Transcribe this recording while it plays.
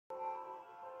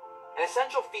An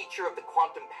essential feature of the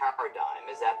quantum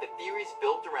paradigm is that the theory is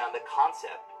built around the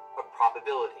concept of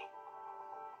probability.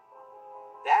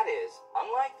 That is,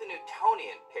 unlike the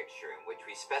Newtonian picture in which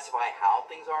we specify how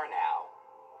things are now,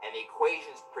 and the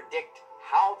equations predict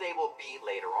how they will be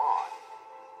later on,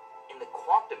 in the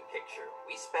quantum picture,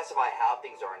 we specify how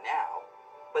things are now,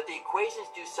 but the equations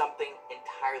do something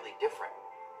entirely different.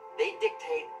 They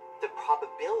dictate the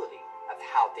probability of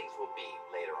how things will be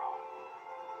later on.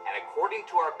 And according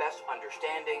to our best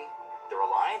understanding, the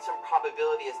reliance on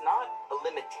probability is not a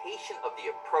limitation of the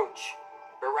approach,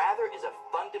 but rather is a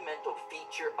fundamental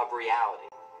feature of reality.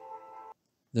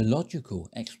 The logical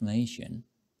explanation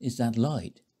is that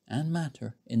light and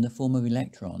matter in the form of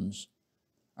electrons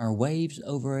are waves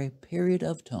over a period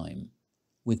of time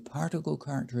with particle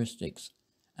characteristics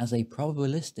as a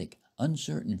probabilistic,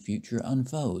 uncertain future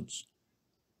unfolds.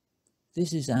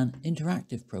 This is an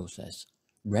interactive process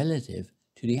relative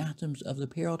to the atoms of the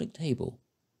periodic table.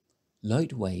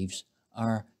 Light waves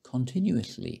are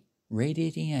continuously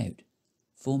radiating out,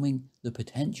 forming the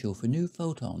potential for new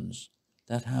photons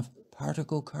that have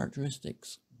particle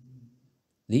characteristics.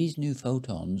 These new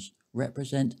photons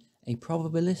represent a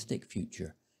probabilistic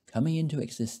future coming into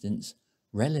existence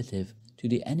relative to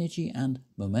the energy and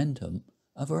momentum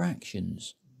of our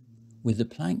actions, with the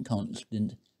Planck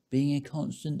constant being a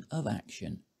constant of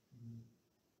action.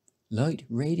 Light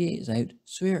radiates out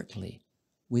spherically,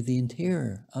 with the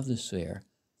interior of the sphere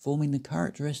forming the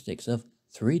characteristics of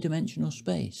three-dimensional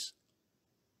space.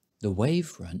 The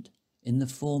wavefront, in the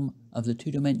form of the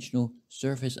two-dimensional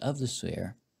surface of the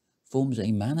sphere, forms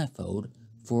a manifold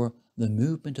for the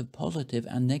movement of positive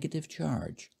and negative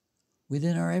charge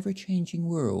within our ever-changing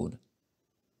world.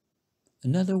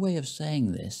 Another way of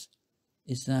saying this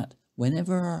is that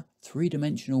whenever our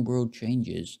three-dimensional world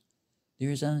changes, there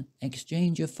is an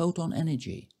exchange of photon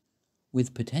energy,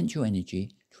 with potential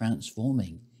energy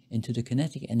transforming into the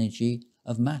kinetic energy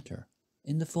of matter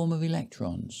in the form of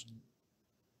electrons.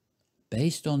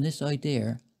 Based on this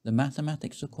idea, the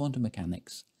mathematics of quantum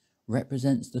mechanics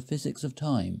represents the physics of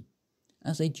time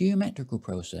as a geometrical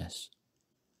process,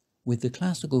 with the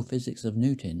classical physics of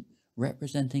Newton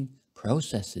representing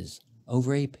processes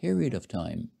over a period of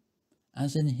time,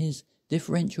 as in his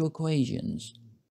differential equations,